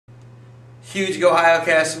Huge GOhio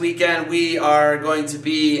Cast weekend. We are going to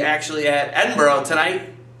be actually at Edinburgh tonight.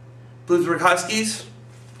 Bloomsburg Huskies.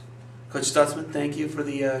 Coach Stutzman, thank you for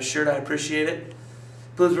the shirt. I appreciate it.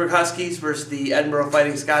 Bloomsburg Huskies versus the Edinburgh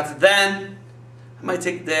Fighting Scots. Then I might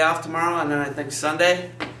take the day off tomorrow, and then I think Sunday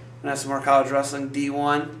I'm going to have some more college wrestling,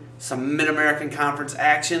 D1, some Mid-American Conference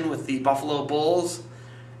action with the Buffalo Bulls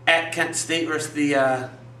at Kent State versus the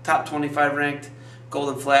top 25 ranked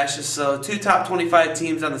Golden Flashes. So 2 top 25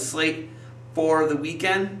 teams on the slate for the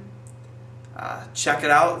weekend. Check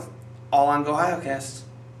it out, all on GOhio Cast.